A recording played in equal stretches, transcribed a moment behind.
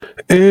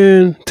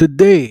And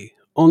today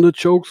on the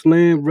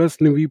Chokeslam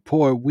Wrestling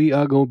Report, we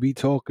are going to be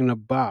talking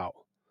about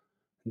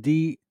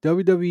the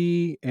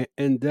WWE and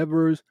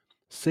Endeavor's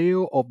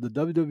sale of the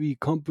WWE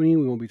company.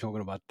 We're going to be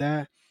talking about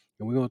that.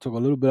 And we're going to talk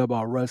a little bit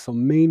about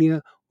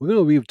WrestleMania. We're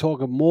going to be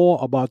talking more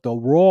about the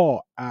Raw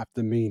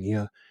after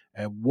Mania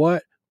and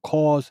what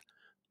caused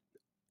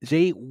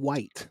Jay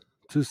White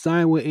to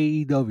sign with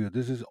AEW.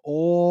 This is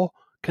all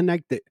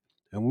connected.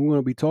 And we're going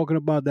to be talking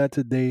about that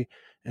today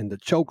in the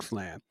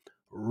Chokeslam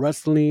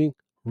Wrestling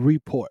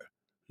Report.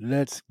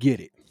 Let's get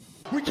it.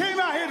 We came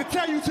out here to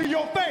tell you to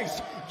your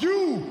face,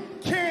 you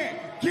can't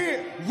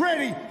get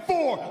ready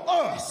for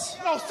us.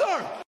 No,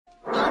 sir.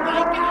 Oh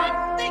my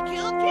God! They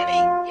killed Kitty!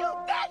 You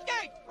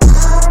bastard!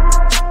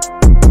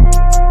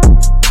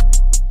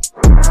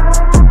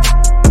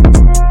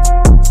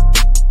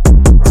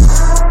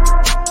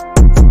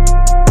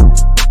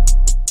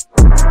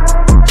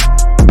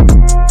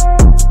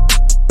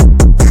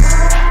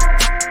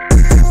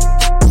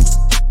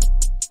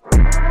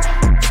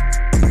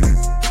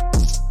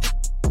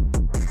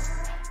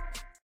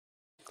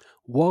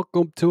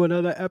 Welcome to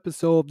another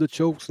episode of the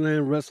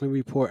Chokeslam Wrestling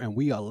Report, and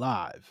we are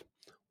live.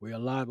 We are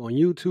live on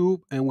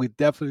YouTube, and we're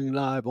definitely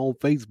live on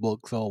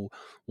Facebook. So,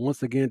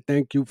 once again,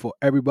 thank you for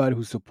everybody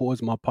who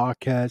supports my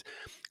podcast.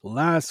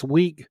 Last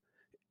week,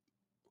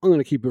 I'm going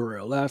to keep it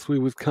real. Last week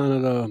was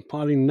kind of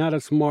probably not a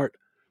smart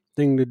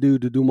thing to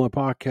do my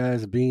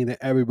podcast, being that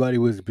everybody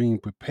was being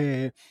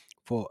prepared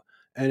for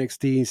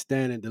NXT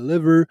Stand and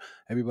Deliver.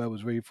 Everybody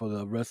was ready for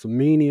the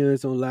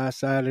WrestleManias on last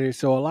Saturday.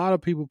 So a lot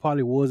of people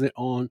probably wasn't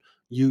on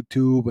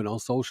YouTube and on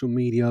social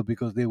media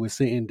because they were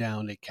sitting down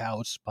on their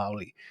couch,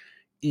 probably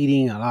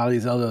eating. A lot of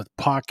these other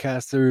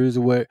podcasters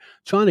were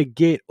trying to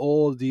get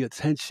all the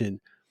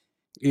attention,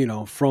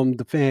 from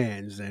the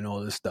fans and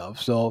all this stuff.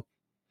 So,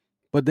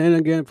 but then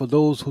again, for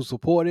those who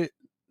support it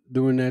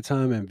during that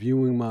time and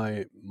viewing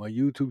my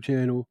YouTube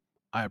channel,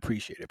 I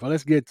appreciate it. But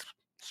let's get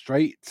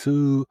straight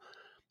to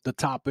the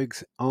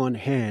topics on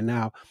hand.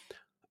 Now,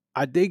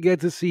 I did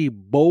get to see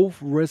both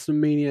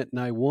WrestleMania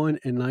Night 1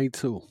 and Night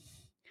 2.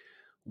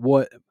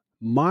 What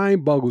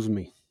mind boggles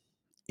me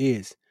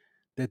is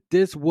that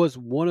this was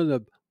one of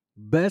the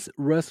best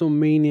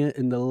WrestleMania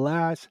in the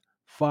last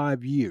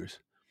 5 years.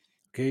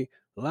 Okay.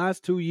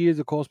 Last 2 years,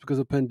 of course, because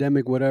of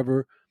pandemic,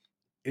 whatever,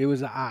 it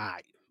was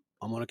I.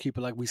 I'm gonna keep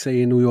it like we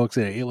say in New York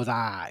City. It was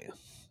I.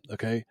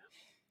 Okay.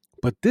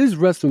 But this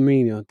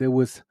WrestleMania, there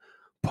was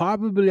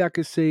probably, I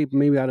could say,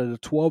 maybe out of the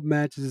 12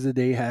 matches that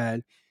they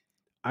had,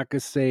 I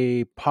could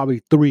say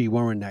probably three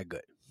weren't that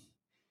good.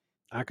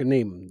 I can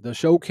name them. The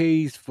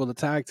showcase for the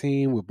tag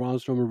team with Braun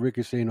Strowman,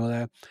 Ricochet, and all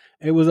that.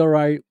 It was all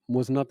right.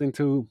 Was nothing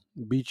to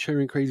be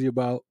cheering crazy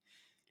about.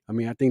 I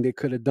mean, I think they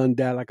could have done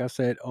that, like I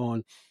said,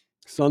 on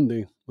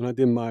Sunday when I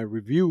did my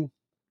review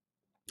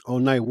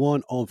on night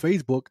one on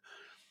Facebook.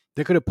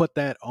 They could have put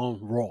that on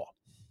Raw. You know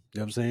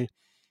what I'm saying?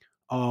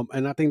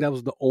 And I think that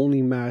was the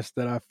only match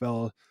that I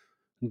felt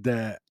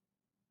that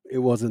it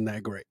wasn't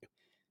that great.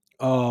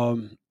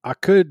 I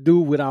could do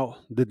without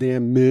the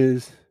damn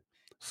Miz,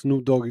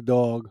 Snoop Doggy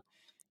Dogg,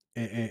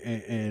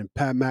 and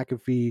Pat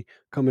McAfee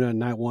coming at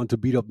night one to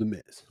beat up the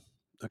Miz.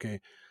 Okay.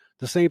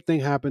 The same thing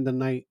happened the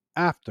night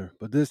after,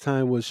 but this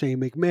time was Shane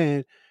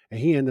McMahon, and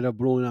he ended up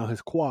blowing out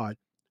his quad,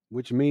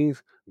 which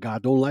means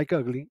God don't like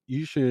ugly.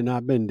 You should have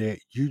not been there.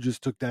 You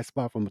just took that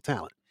spot from a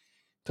talent.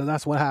 So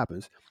that's what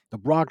happens. The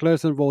Brock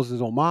Lesnar versus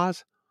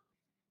Omos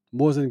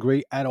wasn't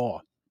great at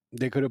all.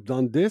 They could have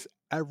done this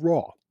at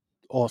Raw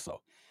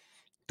also.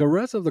 The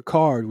rest of the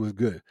card was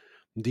good.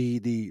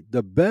 The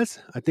best,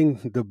 I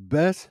think the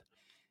best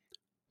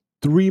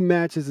three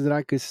matches that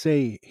I could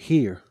say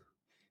here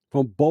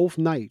from both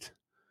nights.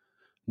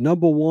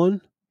 Number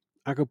one,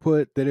 I could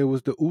put that it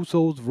was the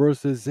Usos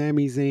versus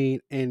Sami Zayn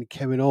and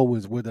Kevin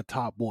Owens were the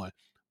top one,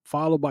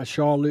 followed by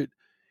Charlotte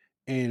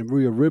and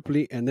Rhea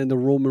Ripley, and then the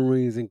Roman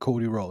Reigns and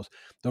Cody Rhodes.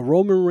 The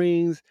Roman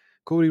Reigns,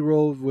 Cody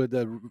Rhodes with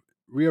the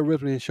Rhea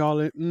Ripley and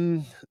Charlotte,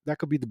 that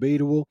could be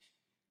debatable.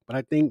 But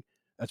I think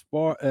as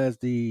far as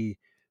the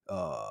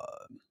uh,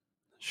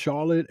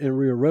 Charlotte and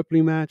Rhea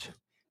Ripley match,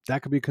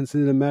 that could be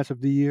considered a match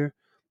of the year.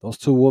 Those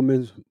two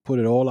women put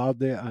it all out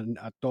there, and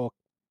I thought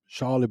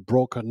Charlotte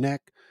broke her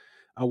neck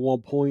at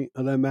one point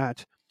of that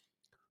match.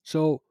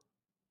 So,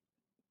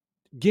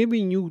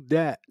 giving you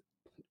that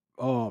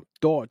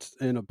thoughts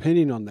and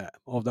opinion on that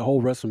of the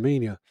whole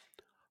WrestleMania,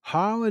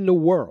 how in the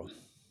world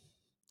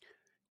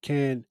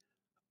can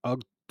a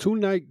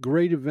two-night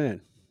great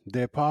event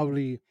that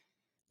probably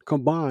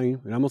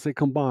combined, and I'm gonna say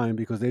combined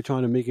because they're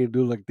trying to make it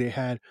do like they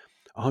had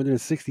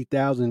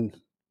 160,000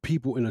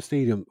 people in a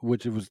stadium,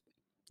 which it was.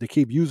 They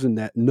keep using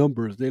that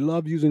numbers. They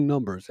love using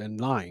numbers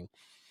and lying.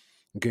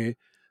 Okay,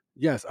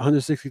 yes,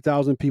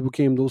 160,000 people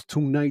came those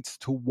two nights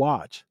to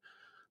watch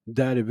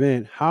that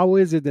event. How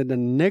is it that the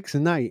next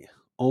night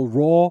on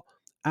Raw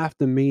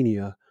after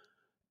Mania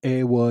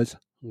it was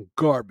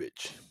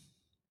garbage?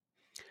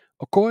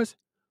 Of course,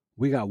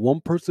 we got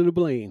one person to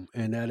blame,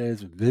 and that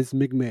is Vince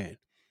McMahon.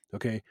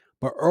 Okay.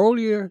 But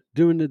earlier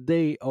during the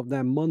day of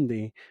that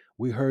Monday,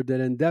 we heard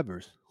that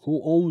Endeavors,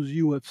 who owns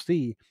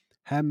UFC,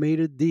 had made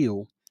a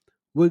deal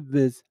with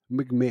Vince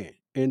McMahon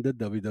in the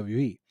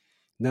WWE.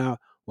 Now,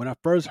 when I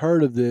first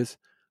heard of this,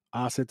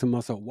 I said to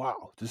myself,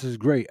 wow, this is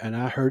great. And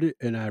I heard it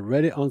and I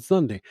read it on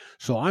Sunday.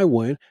 So I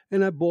went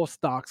and I bought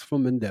stocks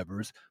from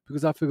Endeavors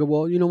because I figured,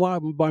 well, you know what? I'm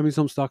going to buy me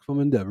some stocks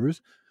from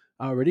Endeavors.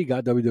 I already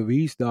got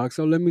WWE stocks.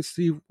 So let me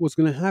see what's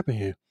going to happen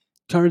here.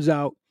 Turns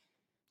out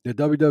the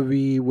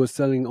WWE was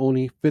selling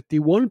only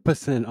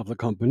 51% of the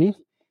company,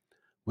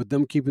 with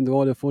them keeping the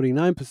other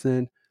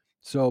 49%.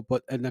 So,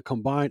 but in a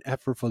combined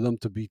effort for them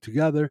to be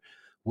together,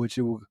 which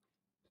it would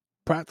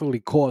practically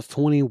cost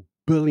 $20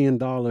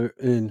 billion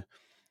in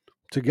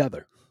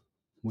together,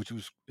 which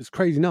was it's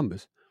crazy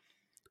numbers.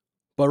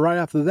 But right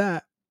after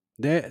that,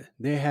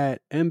 they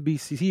had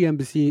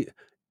NBC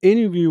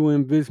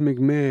interviewing Vince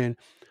McMahon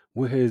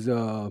with his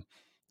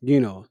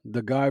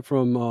the guy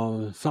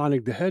from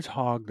Sonic the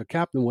Hedgehog, the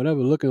captain, whatever,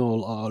 looking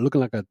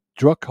like a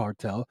drug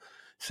cartel,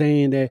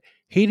 saying that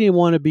he didn't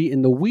want to be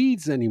in the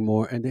weeds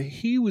anymore and that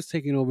he was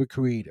taking over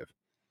creative.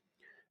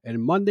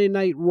 And Monday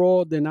Night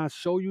Raw did not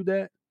show you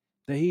that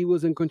he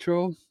was in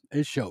control.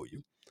 It showed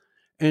you.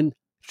 And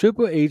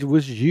Triple H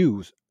was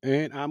used,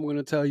 and I'm going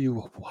to tell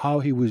you how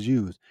he was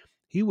used.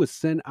 He was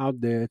sent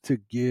out there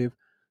to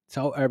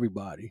tell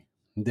everybody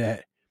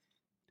that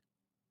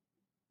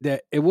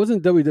it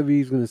wasn't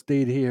WWE's going to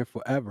stay here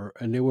forever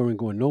and they weren't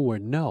going nowhere.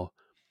 No.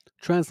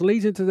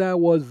 Translation to that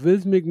was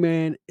Vince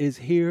McMahon is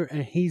here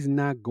and he's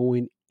not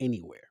going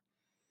anywhere.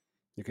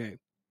 Okay.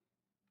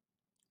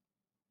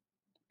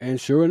 And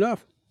sure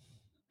enough,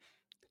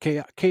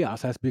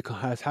 chaos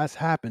has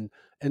happened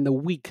in the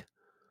week,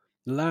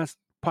 the last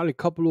probably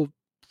couple of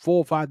 4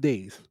 or 5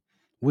 days,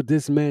 with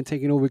this man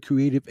taking over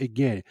creative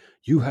again.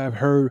 You have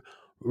heard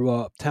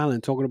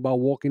talent talking about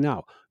walking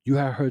out. You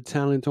have heard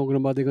talent talking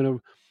about they're gonna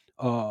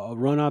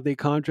run out their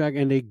contract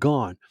and they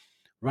gone.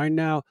 Right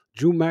now,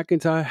 Drew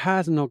McIntyre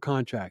has no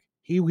contract.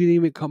 He didn't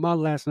even come out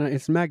last night in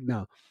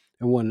SmackDown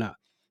and whatnot.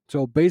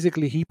 So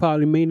basically, he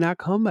probably may not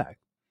come back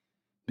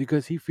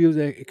because he feels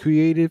that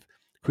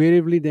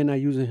creatively they're not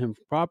using him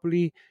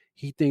properly.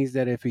 He thinks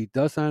that if he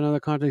does sign another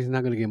contract, he's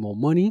not going to get more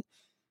money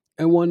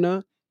and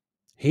whatnot.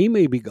 He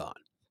may be gone.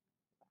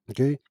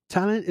 Okay,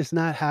 talent is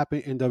not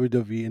happening in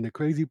WWE, and the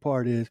crazy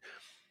part is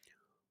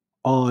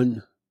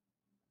on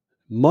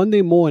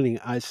Monday morning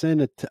I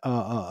sent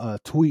a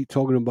tweet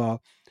talking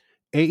about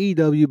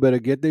AEW better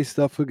get their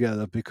stuff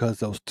together because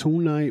those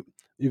 2 night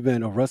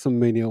event of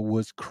WrestleMania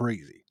was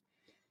crazy.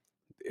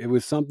 It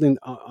was something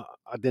I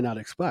did not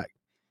expect.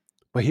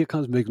 But here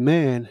comes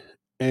McMahon,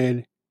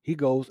 and he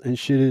goes and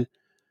shits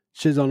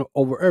on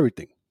over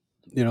everything.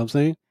 You know what I'm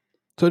saying?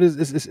 So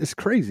it's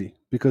crazy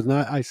because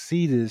now I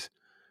see this,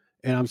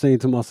 and I'm saying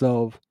to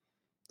myself,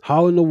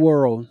 how in the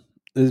world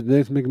is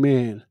Vince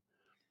McMahon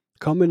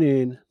coming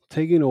in,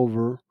 taking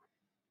over,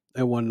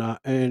 and whatnot,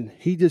 and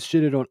he just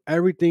shitted on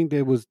everything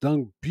that was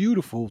done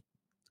beautiful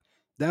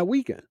that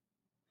weekend.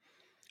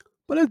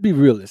 But let's be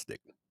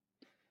realistic.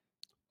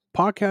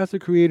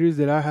 Podcaster creators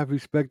that I have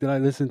respect that I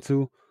listen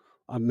to,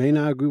 I may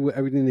not agree with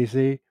everything they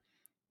say.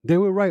 They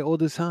were right all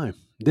the time.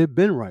 They've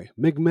been right.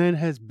 McMahon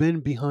has been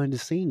behind the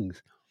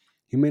scenes.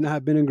 He may not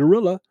have been in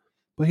Gorilla,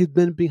 but he's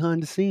been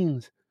behind the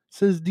scenes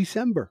since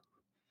December.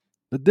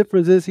 The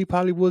difference is he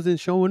probably wasn't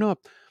showing up.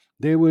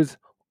 There was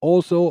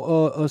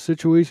also a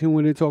situation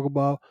where they talk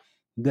about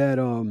that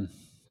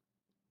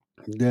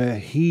that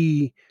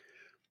he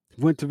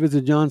went to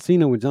visit John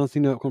Cena when John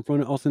Cena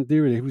confronted Austin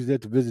Theory that he was there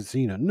to visit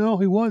Cena. No,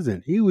 he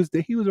wasn't. He was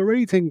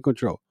already taking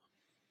control.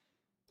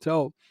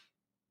 So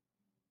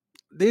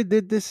they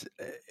did this,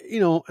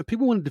 and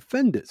people want to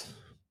defend this.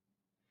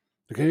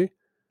 Okay,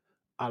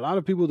 a lot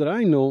of people that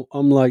I know,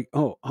 I'm like,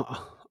 oh,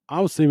 I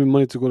was saving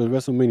money to go to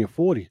WrestleMania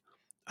 40.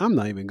 I'm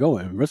not even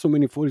going.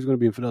 WrestleMania 40 is going to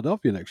be in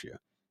Philadelphia next year,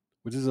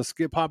 which is a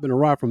skip, hop, and a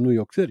ride from New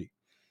York City.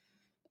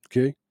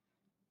 Okay,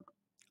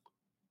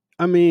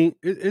 I mean,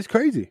 it's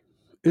crazy.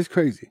 It's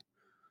crazy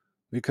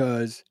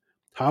because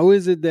how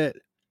is it that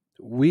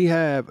we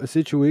have a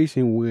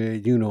situation where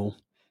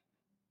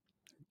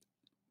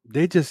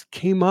they just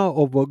came out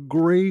of a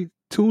great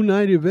 2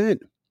 night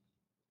event,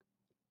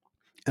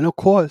 and of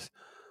course,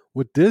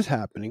 with this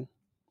happening,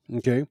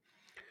 okay,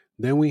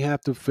 then we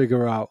have to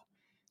figure out,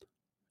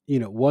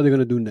 what they're going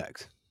to do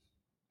next.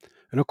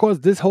 And of course,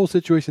 this whole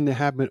situation that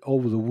happened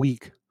over the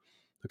week,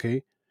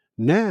 okay,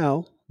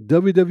 now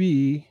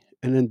WWE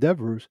and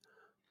Endeavors,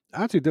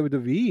 actually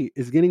WWE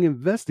is getting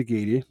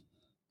investigated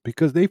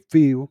because they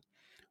feel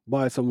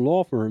by some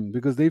law firm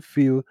because they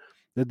feel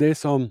that there's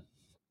some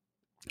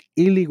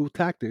illegal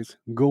tactics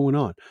going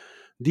on.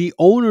 The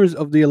owners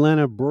of the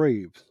Atlanta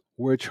Braves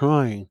were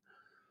trying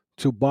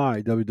to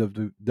buy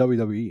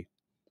WWE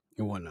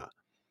and whatnot.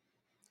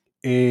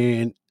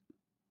 And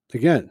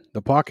again,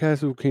 the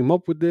podcast who came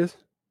up with this,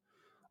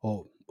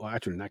 well,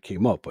 actually not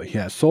came up, but he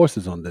has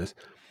sources on this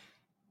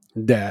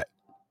that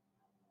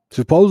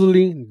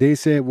supposedly they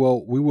said,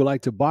 well, we would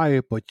like to buy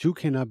it, but you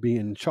cannot be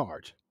in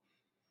charge.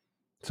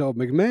 So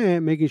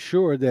McMahon making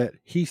sure that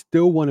he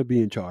still want to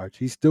be in charge,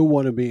 he still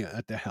want to be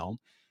at the helm.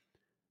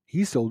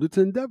 He sold it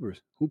to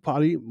Endeavors, who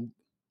probably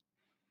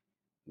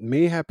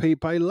may have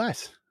paid probably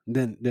less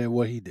than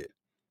what he did,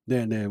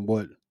 than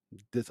what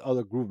this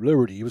other group,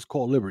 Liberty. It was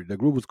called Liberty. The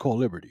group was called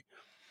Liberty.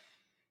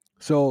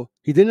 So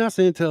he did not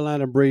send it to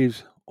Atlanta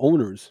Braves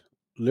owners,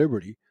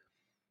 Liberty,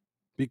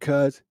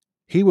 because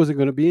he wasn't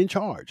going to be in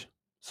charge.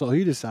 So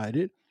he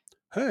decided,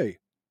 hey,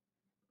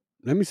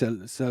 let me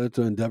sell it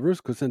to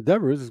Endeavors because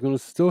Endeavors is going to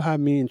still have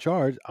me in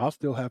charge. I'll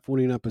still have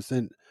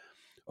 49%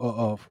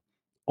 of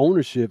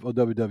ownership of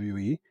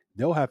WWE.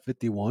 They'll have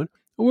 51, and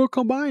we'll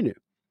combine it.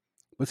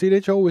 But see,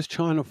 they're always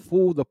trying to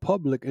fool the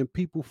public, and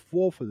people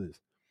fall for this.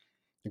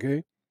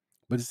 Okay,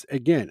 but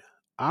again,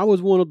 I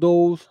was one of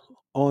those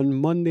on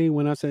Monday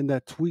when I sent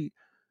that tweet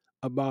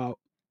about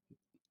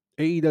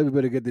AEW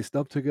better get their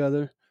stuff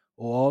together,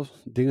 or else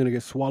they're gonna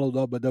get swallowed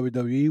up by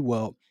WWE.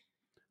 Well,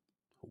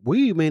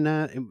 we may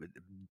not.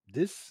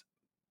 This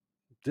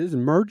this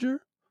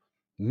merger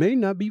may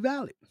not be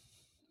valid.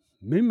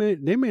 It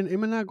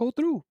may not go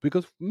through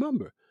because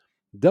remember,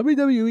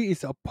 WWE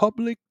is a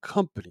public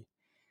company,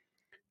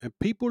 and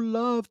people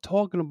love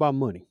talking about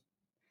money,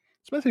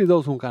 especially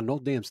those who got no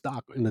damn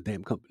stock in the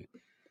damn company.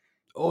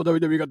 Oh,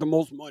 WWE got the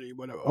most money,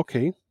 whatever.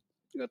 Okay,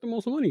 you got the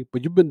most money,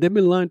 but they've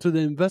been lying to the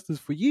investors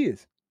for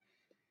years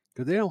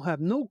because they don't have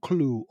no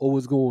clue of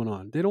what's going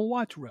on. They don't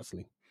watch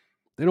wrestling.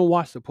 They don't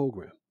watch the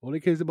program. All they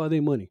care is about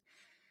their money.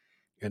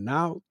 And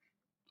now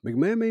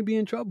McMahon may be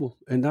in trouble.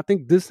 And I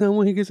think this time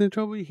when he gets in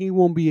trouble, he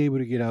won't be able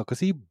to get out because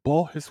he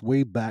bought his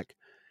way back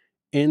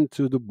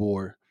into the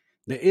board.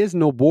 There is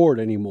no board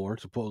anymore,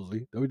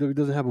 supposedly. WWE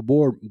doesn't have a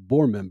board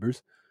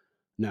members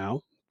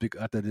now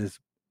after this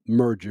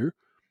merger.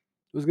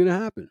 What's going to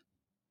happen?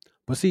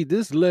 But see,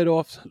 this led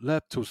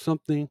to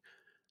something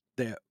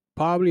that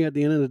probably at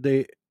the end of the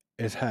day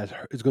is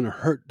going to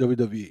hurt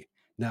WWE.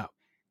 Now,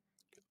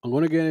 I'm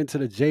going to get into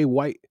the Jay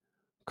White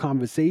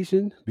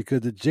conversation because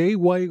the Jay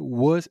White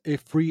was a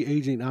free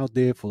agent out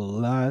there for the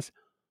last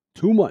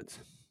 2 months.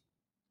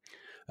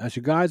 As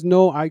you guys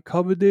know, I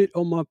covered it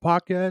on my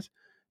podcast,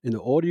 in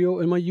the audio,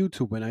 and my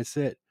YouTube, and I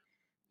said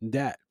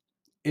that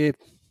if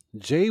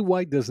Jay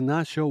White does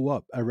not show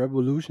up at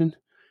Revolution,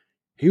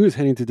 he was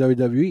heading to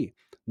WWE.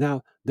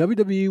 Now,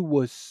 WWE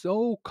was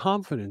so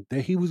confident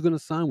that he was going to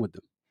sign with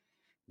them.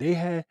 They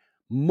had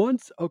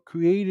months of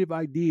creative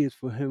ideas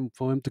for him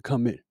to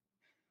come in.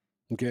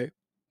 Okay,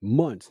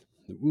 months.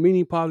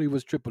 Meaning probably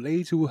was Triple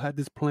H who had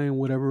this plan,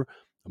 whatever.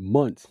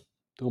 Months.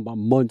 Talking about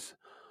months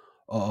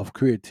of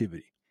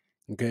creativity.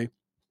 Okay,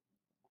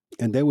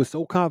 and they were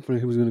so confident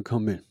he was going to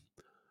come in.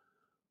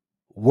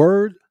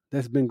 Word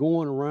that's been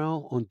going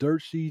around on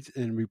dirt sheets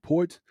and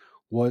reports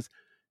was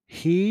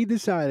he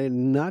decided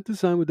not to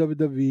sign with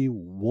WWE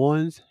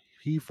once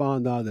he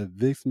found out that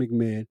Vince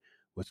McMahon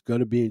was going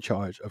to be in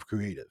charge of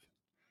creative.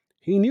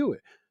 He knew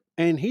it.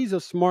 And he's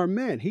a smart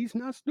man. He's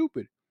not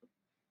stupid.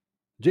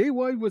 Jay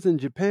White was in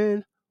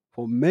Japan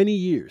for many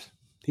years.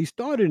 He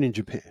started in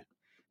Japan.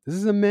 This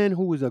is a man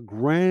who was a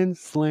Grand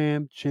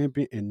Slam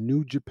champion in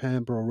New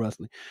Japan Pro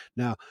Wrestling.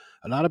 Now,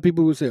 a lot of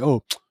people would say,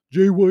 "Oh,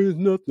 Jay White is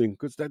nothing,"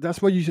 because that's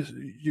what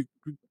you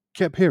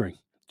kept hearing.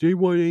 Jay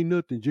White ain't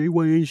nothing. Jay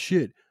White ain't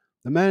shit.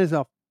 The man is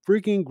a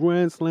freaking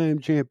Grand Slam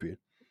champion.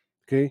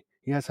 Okay,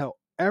 he has held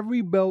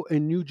every belt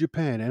in New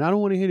Japan, and I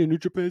don't want to hear that New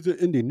Japan is an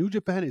indie. New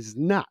Japan is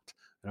not.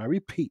 And I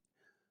repeat,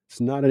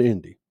 it's not an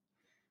indie.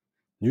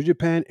 New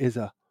Japan is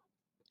a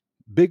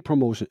big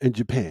promotion in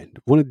Japan.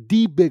 One of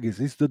the biggest.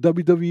 It's the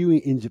WWE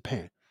in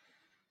Japan.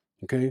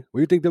 Okay,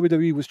 where you think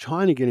WWE was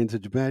trying to get into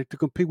Japan to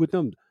compete with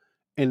them,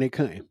 and they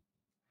couldn't.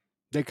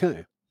 They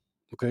couldn't.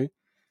 Okay,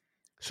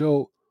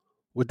 so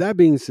with that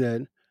being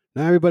said,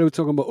 now everybody was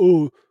talking about,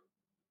 oh,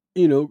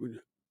 you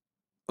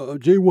know,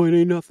 Jay White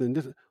ain't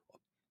nothing.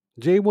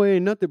 Jay White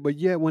ain't nothing. But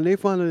yet, when they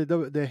found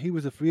out that he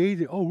was a free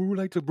agent, oh, we would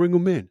like to bring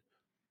him in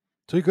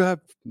so he could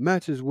have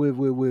matches with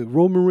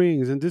Roman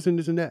Reigns and this and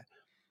this and that.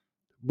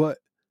 But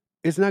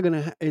it's not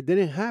gonna. It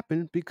didn't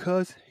happen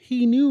because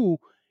he knew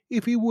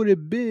if he would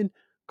have been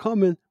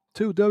coming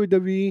to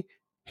WWE,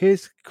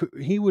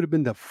 he would have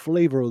been the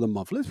flavor of the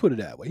month. Let's put it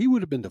that way. He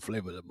would have been the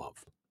flavor of the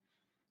month.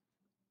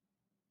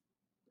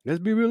 Let's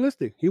be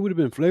realistic. He would have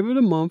been flavor of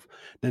the month.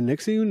 Then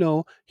next thing you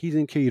know, he's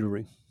in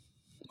catering.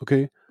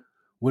 Okay,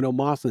 with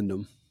Omos and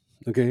them.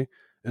 Okay,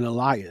 and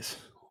Elias,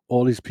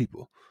 all these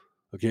people.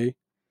 Okay,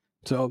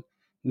 so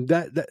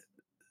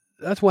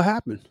that's what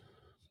happened.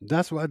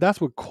 That's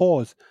what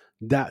caused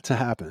that to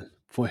happen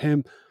for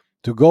him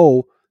to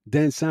go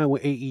then sign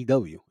with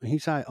AEW. And he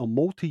signed a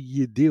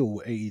multi-year deal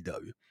with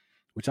AEW,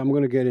 which I'm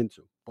gonna get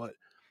into. But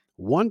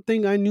one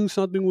thing I knew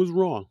something was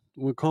wrong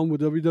when it come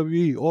with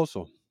WWE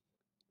also.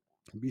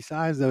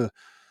 Besides the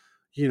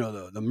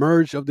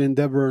merge of the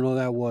Endeavor and all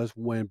that was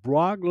when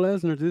Brock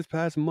Lesnar this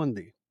past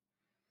Monday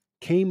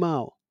came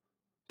out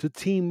to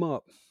team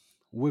up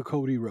with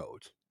Cody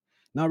Rhodes.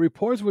 Now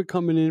reports were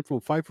coming in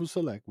from Fightful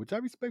Select, which I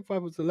respect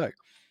Fightful Select,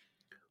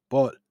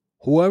 but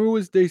whoever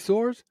was their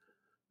source,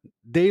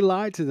 they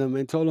lied to them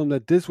and told them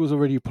that this was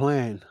already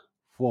planned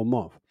for a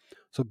month.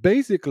 So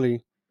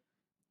basically,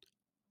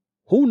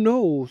 who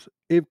knows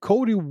if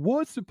Cody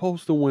was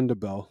supposed to win the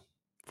belt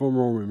from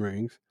Roman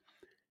Reigns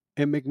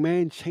and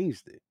McMahon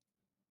changed it.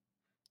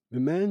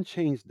 McMahon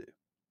changed it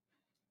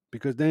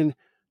because then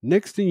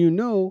next thing you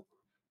know,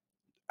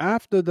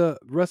 after the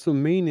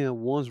WrestleMania,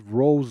 once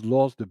Rose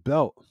lost the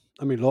belt,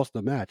 lost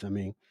the match.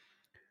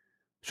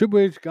 Triple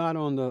H got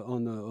on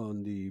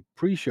the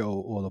pre-show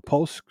or the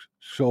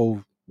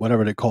post-show,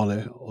 whatever they call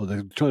it, or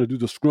they're trying to do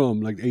the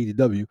scrum like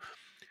AEW.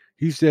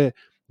 He said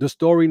the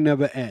story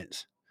never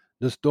ends.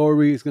 The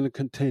story is going to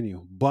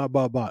continue. Blah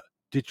blah blah.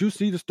 Did you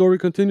see the story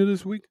continue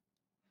this week?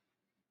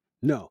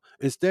 No.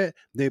 Instead,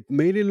 they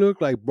made it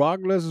look like Brock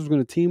Lesnar was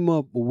going to team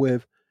up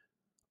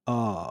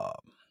uh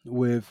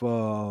with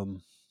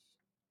um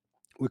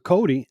with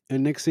Cody,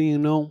 and next thing you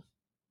know,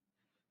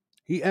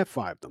 he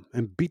F5'd him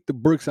and beat the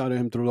bricks out of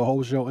him through the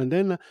whole show. And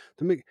then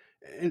to make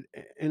and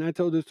and I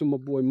told this to my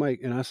boy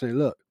Mike, and I say,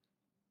 look,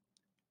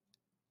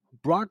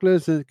 Brock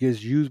Lesnar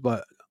gets used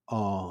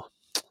uh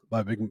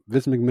by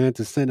Vince McMahon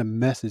to send a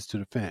message to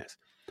the fans.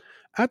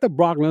 After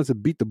Brock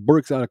Lesnar beat the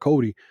bricks out of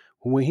Cody,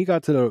 when he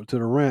got to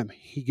the ramp,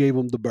 he gave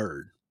him the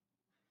bird.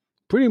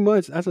 Pretty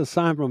much, that's a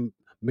sign from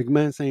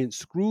McMahon saying,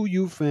 "Screw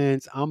you,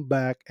 fans. I'm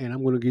back, and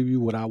I'm going to give you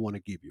what I want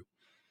to give you."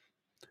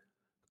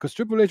 Because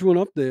Triple H went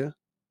up there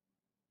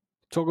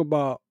talking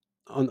about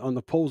on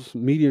the post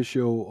media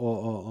show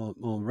or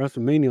on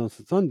WrestleMania on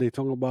Sunday,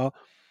 talking about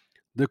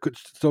the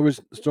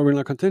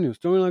storyline continues.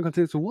 Storyline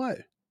continues to what?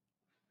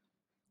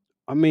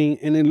 And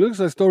it looks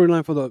like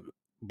storyline for the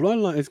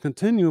bloodline is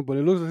continuing, but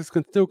it looks like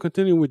it's still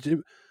continuing with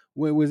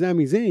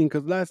Sami Zayn,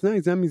 because last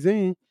night Sami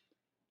Zayn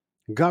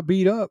got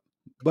beat up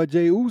by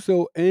Jey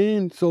Uso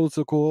and Solo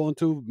Sikoa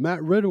until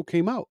Matt Riddle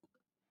came out.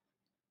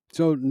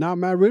 So now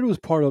Matt Riddle is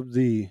part of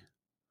the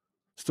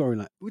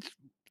storyline, which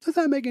does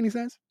that make any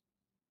sense?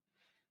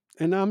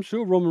 And I'm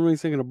sure Roman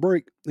Reigns taking a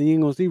break, and you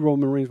ain't gonna see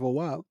Roman Reigns for a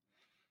while.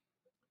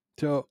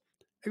 So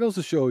it goes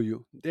to show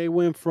you they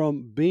went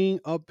from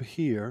being up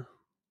here,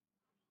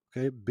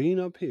 being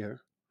up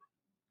here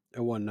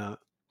and whatnot,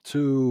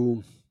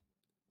 to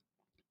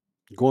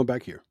going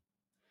back here.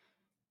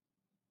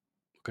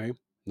 Okay.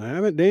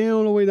 Now they ain't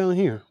all the way down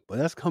here, but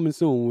that's coming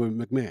soon with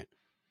McMahon.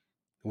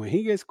 When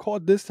he gets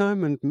caught this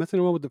time and messing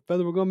around with the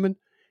federal government,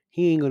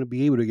 he ain't gonna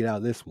be able to get out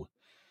of this one.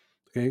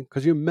 Okay,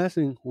 because you're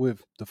messing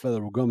with the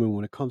federal government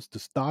when it comes to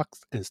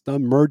stocks and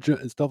stuff, merger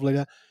and stuff like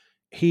that.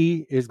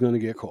 He is gonna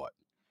get caught.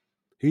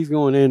 He's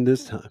going in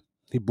this time.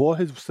 He bought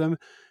his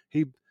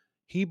he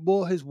he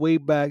bought his way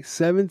back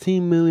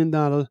 $17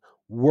 million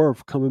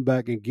worth coming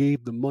back and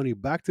gave the money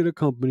back to the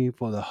company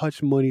for the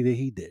hush money that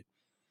he did,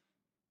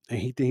 and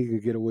he think he can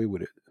get away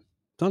with it.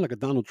 Sounds like a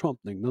Donald Trump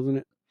thing, doesn't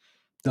it?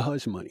 The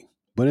hush money.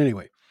 But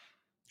anyway,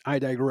 I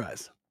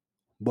digress.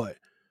 But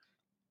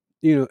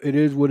it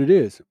is what it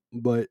is.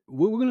 But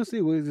we're gonna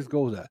see where this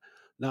goes at.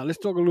 Now let's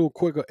talk a little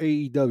quick of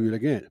AEW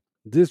again.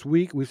 This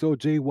week we saw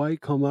Jay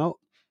White come out,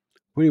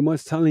 pretty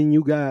much telling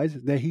you guys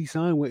that he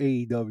signed with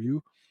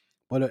AEW.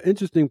 But the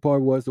interesting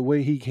part was the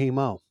way he came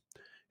out.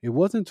 It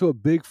wasn't to a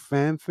big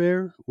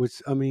fanfare,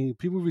 which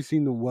people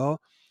received him well.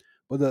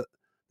 But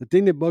the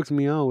thing that bugs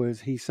me out is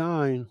he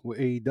signed with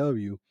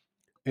AEW,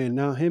 and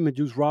now him and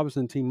Juice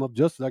Robinson team up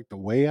just like the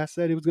way I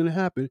said it was gonna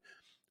happen.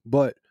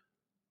 But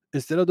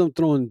instead of them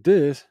throwing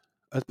this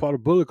as part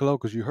of Bullet Club,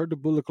 because you heard the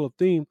Bullet Club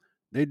theme,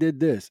 they did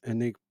this and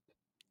they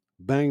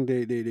banged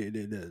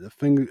the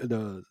finger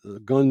the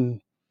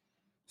gun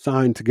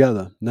sign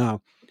together.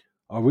 Now,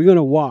 are we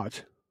gonna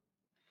watch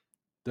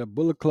the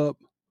Bullet Club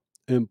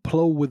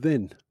implode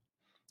within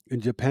in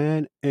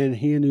Japan and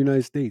here in the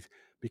United States?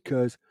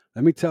 Because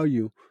let me tell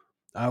you,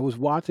 I was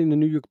watching the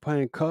New York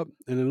Japan Cup,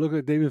 and it looked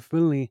like David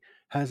Finlay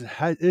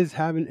is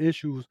having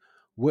issues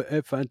with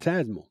a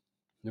Phantasmal.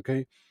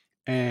 Okay,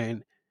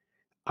 and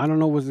I don't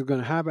know what's going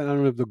to happen. I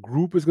don't know if the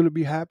group is going to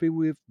be happy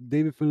with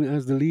David Finlay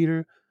as the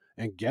leader,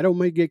 and Ghetto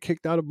may get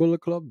kicked out of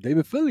Bullet Club.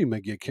 David Finlay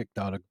may get kicked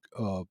out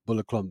of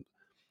Bullet Club.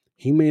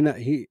 He may not.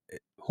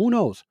 Who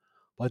knows?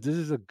 But this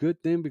is a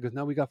good thing because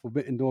now we got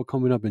Forbidden Door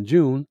coming up in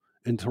June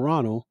in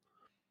Toronto.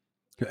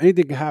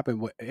 Anything can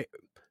happen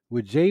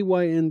with Jay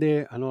White in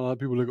there. I know a lot of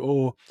people are like,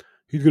 oh,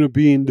 he's going to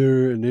be in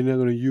there and they're not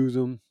going to use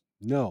him.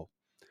 No,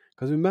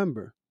 because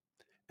remember,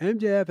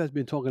 MJF has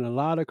been talking a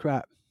lot of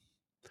crap,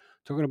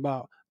 talking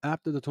about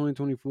after the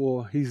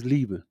 2024 he's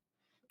leaving.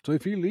 So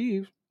if he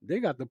leaves, they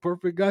got the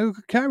perfect guy who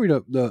could carry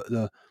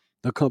the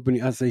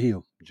company as a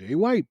heel. Jay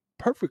White,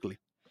 perfectly.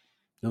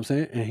 You know what I'm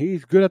saying? And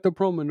he's good at the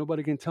promo.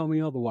 Nobody can tell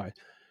me otherwise.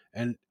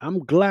 And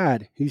I'm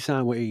glad he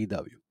signed with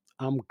AEW.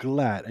 I'm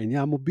glad. And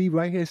yeah, I'm going to be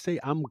right here and say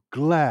I'm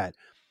glad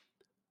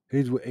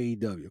he's with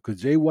AEW.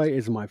 Because Jay White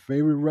is my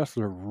favorite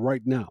wrestler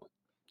right now.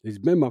 He's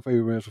been my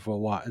favorite wrestler for a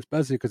while,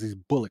 especially because he's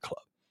Bullet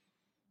Club.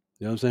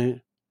 You know what I'm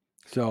saying?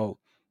 So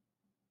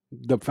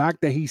the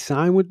fact that he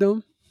signed with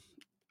them,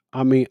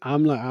 I went,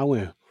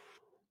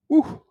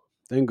 whew,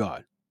 thank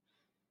God.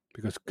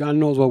 Because God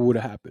knows what would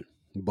have happened.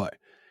 But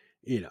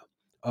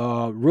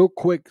real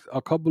quick,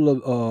 a couple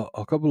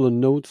of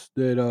notes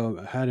that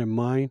I had in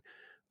mind.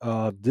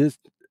 This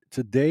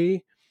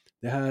today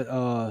they had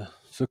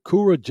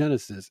Sakura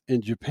Genesis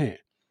in Japan,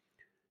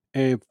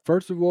 and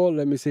first of all,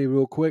 let me say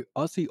real quick,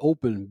 Aussie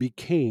Open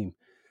became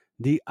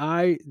the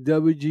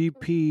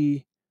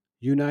IWGP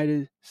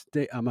United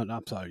States. I'm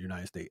sorry,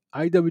 United States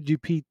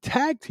IWGP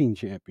Tag Team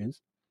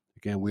Champions.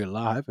 Again, we're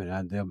live,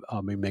 and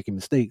I'll be making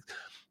mistakes.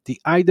 The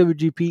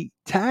IWGP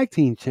Tag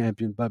Team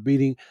Champions by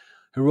beating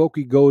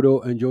Hiroki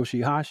Goto and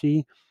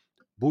Yoshihashi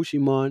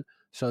Bushimon.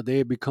 So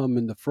they're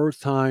becoming the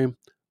first time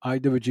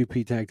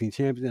IWGP Tag Team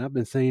Champions. And I've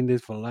been saying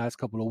this for the last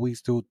couple of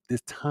weeks too.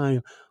 It's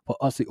time for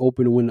us to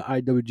open to win the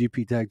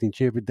IWGP Tag Team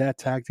Champion. That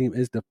tag team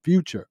is the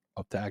future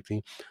of tag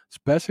team,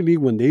 especially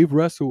when they've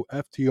wrestled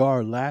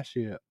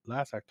FTR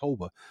last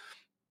October.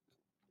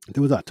 It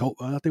was October.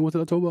 I think was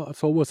it October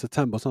or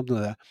September, something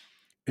like that.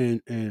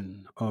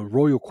 In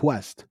Royal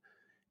Quest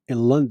in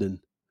London,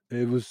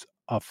 it was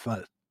a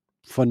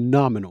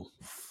phenomenal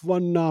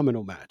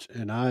match,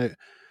 and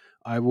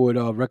I would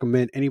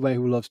recommend anybody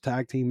who loves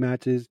tag team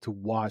matches to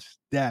watch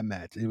that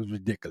match. It was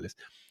ridiculous.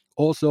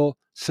 Also,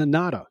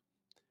 Sonata,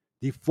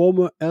 the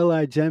former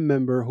LIJ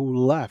member who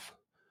left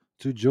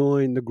to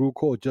join the group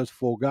called Just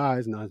Four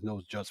Guys, now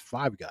it's Just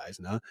Five Guys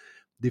now,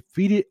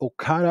 defeated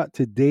Okada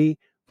today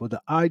for the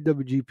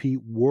IWGP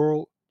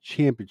World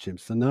Championship.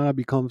 Sonata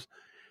becomes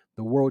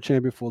the world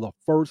champion for the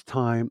first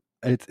time.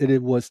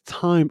 It was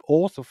time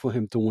also for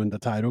him to win the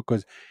title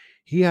because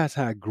he has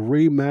had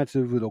great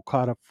matches with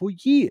Okada for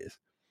years,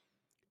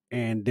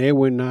 and they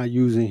were not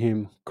using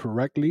him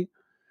correctly.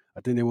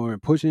 I think they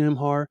weren't pushing him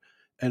hard.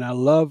 And I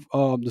love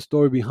the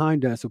story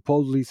behind that.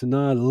 Supposedly,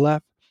 Sanada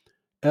left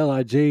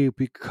LIJ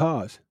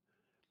because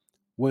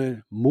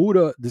when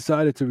Muda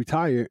decided to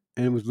retire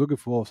and was looking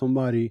for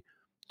somebody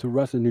to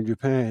wrestle in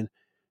Japan,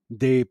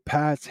 they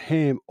passed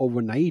him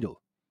over Naito.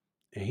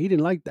 And he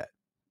didn't like that.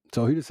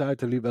 So he decided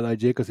to leave LIJ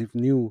because he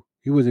knew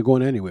he wasn't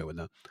going anywhere with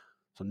them.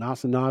 So now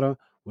Sonata,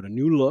 with a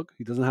new look,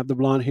 he doesn't have the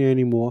blonde hair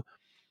anymore.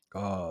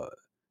 Uh,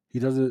 he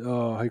doesn't,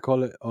 how you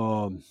call it?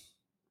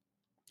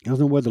 He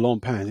doesn't wear the long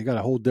pants. He got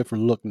a whole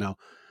different look now.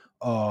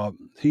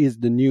 He is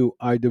the new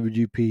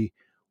IWGP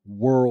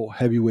World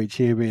Heavyweight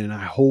Champion, and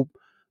I hope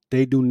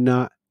they do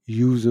not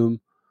use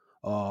him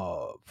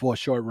for a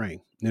short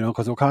reign.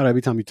 Because Okada,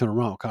 every time you turn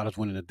around, Okada's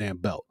winning a damn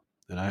belt,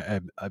 and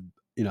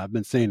I've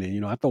been saying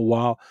it. After a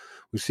while,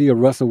 we see a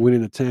wrestler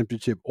winning a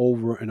championship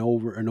over and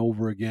over and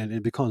over again,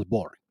 it becomes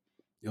boring.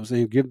 You know what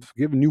I'm saying?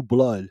 Give new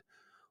blood,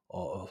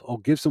 or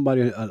give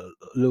somebody a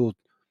little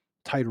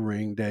title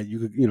ring that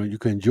you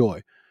can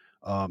enjoy.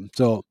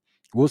 So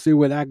we'll see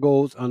where that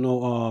goes. I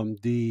know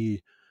the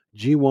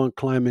G1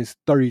 Climax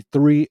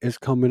 33 is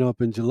coming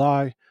up in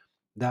July.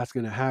 That's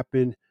gonna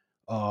happen.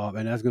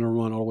 And that's gonna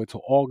run all the way to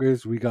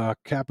August. We got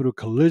Capital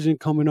Collision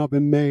coming up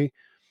in May.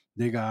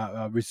 They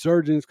got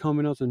Resurgence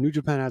coming up. So New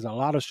Japan has a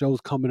lot of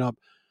shows coming up,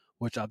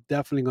 which I'm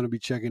definitely going to be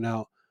checking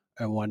out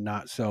and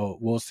whatnot. So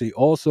we'll see.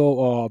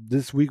 Also,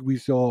 this week we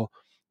saw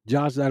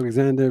Josh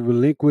Alexander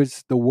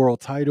relinquish the world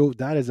title.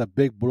 That is a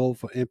big blow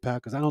for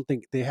Impact because I don't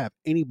think they have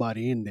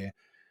anybody in there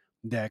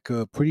that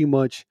could pretty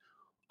much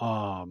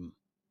um,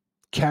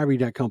 carry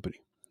that company.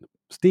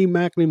 Steve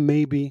Macklin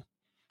maybe,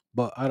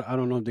 but I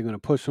don't know if they're going to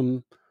push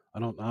him. I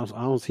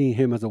don't see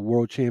him as a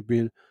world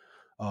champion.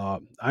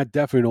 I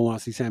definitely don't want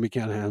to see Sammy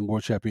Callahan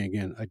world champion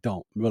again. I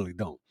don't, really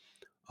don't.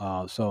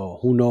 So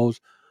who knows?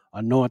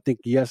 I think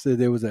yesterday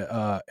there was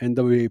a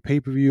NWA pay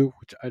per view,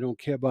 which I don't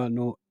care about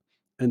no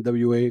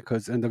NWA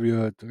because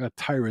NWA got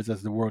Tyrus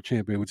as the world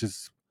champion, which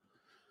is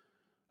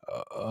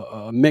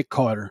Mick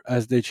Carter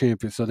as their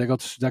champion. So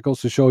that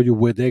goes to show you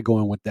where they're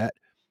going with that.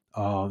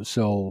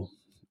 So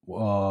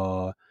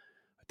I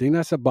think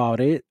that's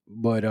about it.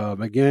 But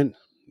again,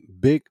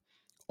 big.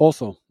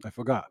 Also, I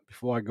forgot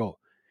before I go.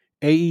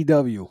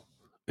 AEW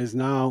is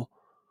now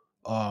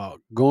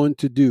going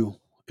to do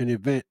an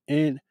event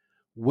in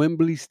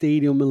Wembley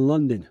Stadium in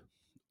London.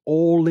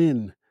 All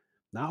in,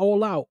 not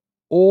all out,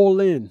 all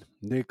in.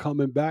 They're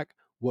coming back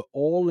with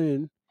all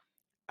in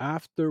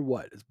after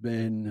what? It's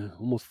been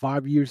almost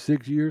 5 years,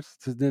 6 years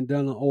since they've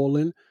done an all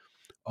in.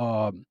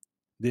 Um,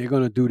 they're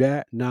gonna do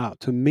that now.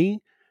 To me,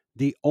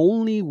 the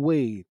only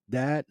way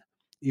that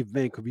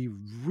event could be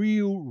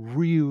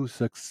real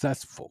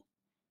successful.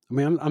 I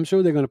mean, I'm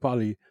sure they're gonna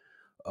probably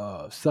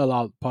sell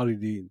out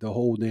probably the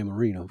whole damn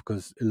arena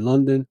because in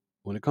London,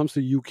 when it comes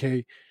to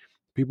UK,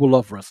 people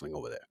love wrestling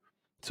over there.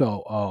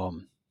 So,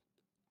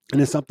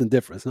 and it's something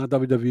different. It's not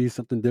WWE, it's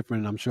something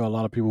different. And I'm sure a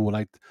lot of people would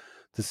like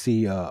to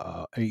see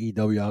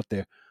AEW out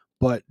there.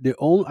 But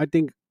I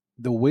think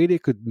the way they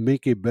could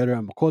make it better,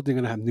 of course, they're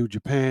gonna have New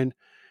Japan,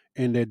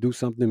 and they do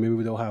something.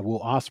 Maybe they'll have Will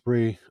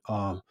Ospreay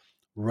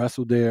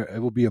wrestle there. It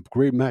will be a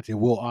great match. And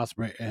Will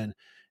Ospreay and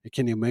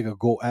Kenny Omega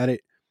go at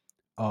it.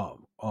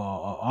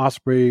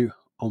 Osprey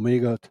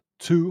Omega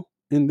 2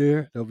 in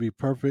there. That'll be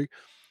perfect.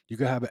 You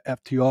could have an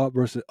FTR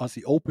versus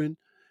Aussie Open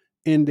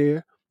in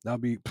there. That'll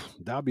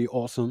be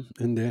awesome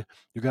in there.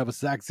 You could have a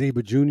Zack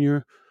Sabre Jr.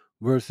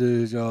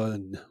 versus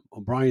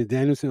Brian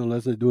Danielson,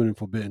 unless they're doing it in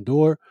Forbidden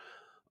Door.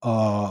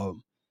 Uh,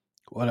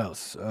 what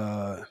else?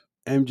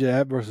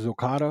 MJF versus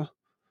Okada.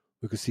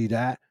 We could see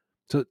that.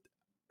 So,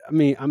 I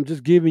mean, I'm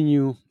giving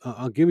you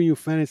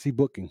fantasy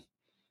booking.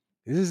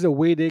 This is a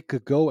way they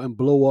could go and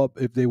blow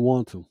up if they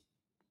want to.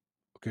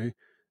 Okay,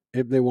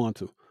 if they want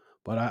to.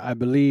 But I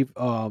believe,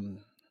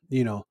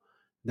 you know,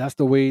 That's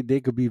the way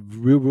they could be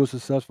real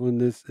successful in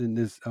this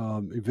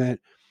event.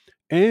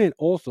 And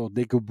also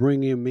they could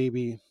bring in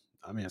maybe,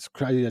 I mean, as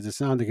crazy as it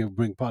sounds, they could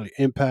bring probably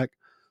Impact,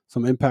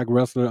 some Impact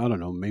wrestler. I don't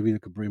know. Maybe they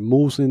could bring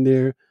Moose in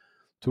there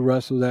to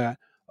wrestle that.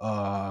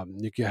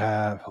 You could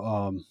have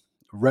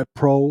Rep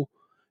Pro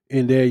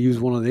in there. Use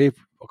one of a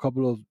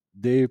couple of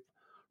Dave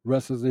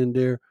wrestlers in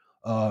there.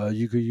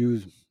 You could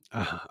use.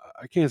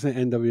 I can't say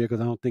NWA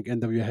because I don't think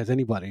NWA has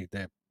anybody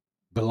that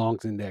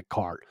belongs in that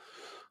card.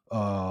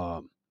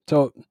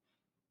 So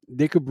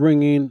they could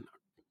bring in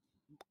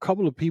a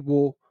couple of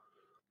people.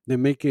 They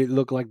make it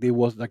look like they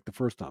was like the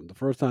first time. The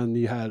first time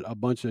you had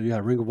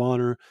Ring of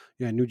Honor,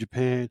 you had New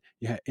Japan,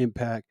 you had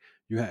Impact,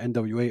 you had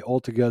NWA all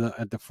together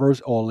at the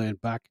first All In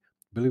back,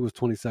 I believe it was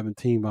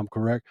 2017, if I'm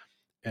correct,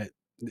 at,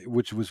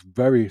 which was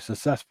very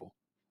successful.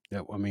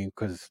 Yeah, I mean,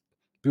 because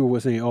people were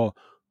saying, "Oh,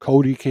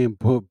 Cody can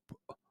put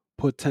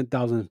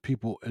 10,000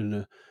 people in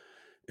the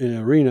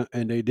arena,"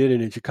 and they did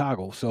it in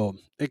Chicago, so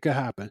it could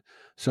happen.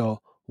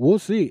 So we'll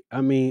see. I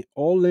mean,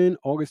 All In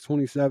August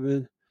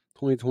 27th,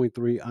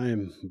 2023. I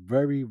am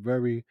very,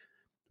 very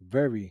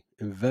very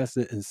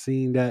invested in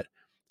seeing that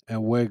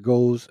and where it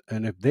goes.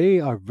 And if they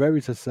are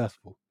very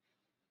successful,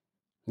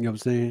 you know what I'm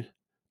saying?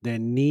 They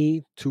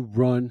need to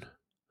run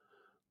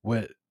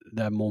with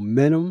that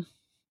momentum.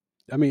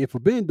 I mean, if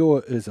Forbidden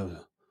Door is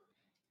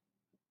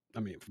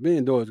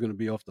Forbidden Door is going to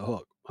be off the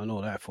hook. I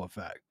know that for a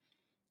fact.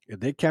 If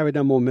they carry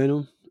that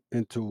momentum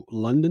into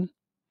London,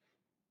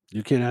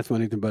 you can't ask for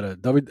anything better.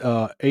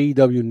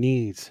 AEW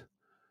needs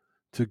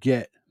to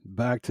get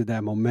back to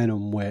that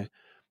momentum where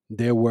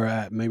they were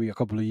at maybe a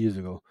couple of years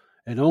ago.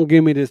 And don't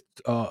give me this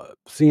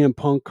CM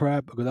Punk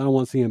crap because I don't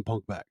want CM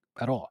Punk back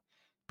at all.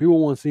 People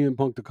want CM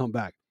Punk to come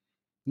back.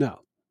 No,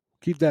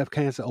 keep that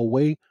cancer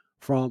away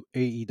from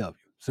AEW.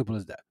 Simple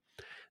as that.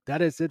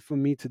 That is it for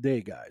me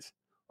today, guys.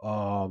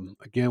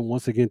 Again,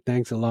 once again,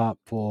 thanks a lot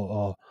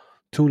for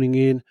tuning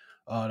in.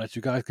 That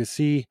you guys can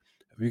see.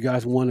 If you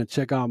guys want to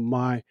check out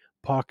my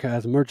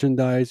podcast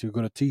merchandise, you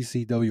go to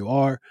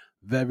TCWR,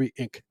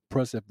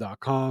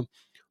 veryimpressive.com,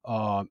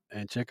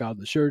 and check out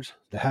the shirts,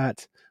 the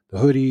hats, the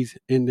hoodies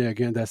in there.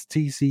 Again, that's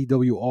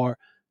TCWR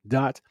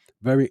dot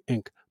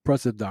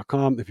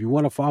veryimpressive.com. If you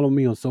want to follow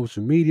me on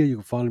social media, you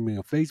can follow me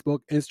on Facebook,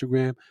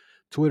 Instagram,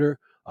 Twitter.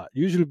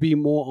 Usually be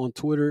more on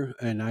Twitter,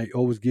 and I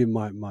always give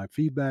my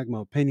feedback,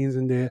 my opinions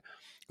in there.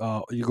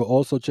 You can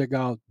also check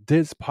out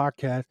this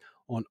podcast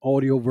on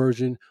audio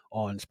version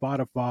on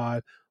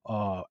Spotify,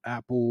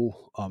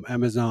 Apple,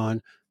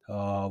 Amazon.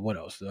 What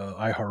else?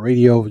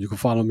 iHeartRadio. You can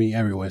follow me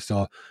everywhere.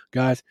 So,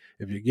 guys,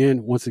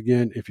 once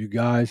again, if you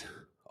guys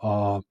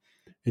uh,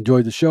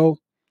 enjoyed the show,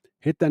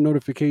 hit that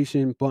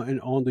notification button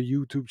on the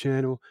YouTube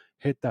channel,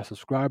 hit that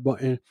subscribe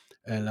button,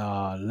 and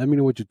let me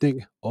know what you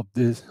think of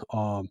this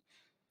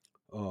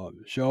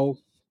show.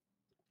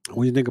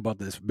 What do you think about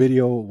this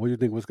video? What do you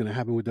think was going to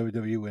happen with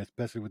WWE,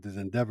 especially with this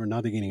endeavor? Now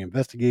they're getting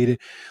investigated.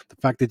 The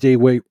fact that Jay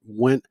White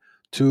went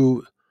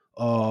to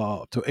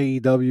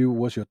AEW.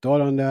 What's your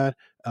thought on that?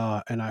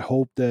 And I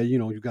hope that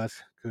you guys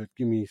could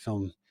give me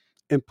some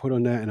input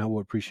on that, and I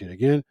would appreciate it.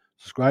 Again,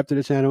 subscribe to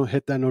the channel,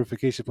 hit that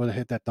notification button,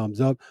 hit that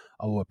thumbs up.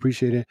 I will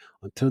appreciate it.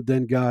 Until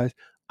then, guys,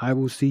 I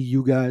will see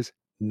you guys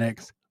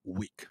next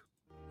week.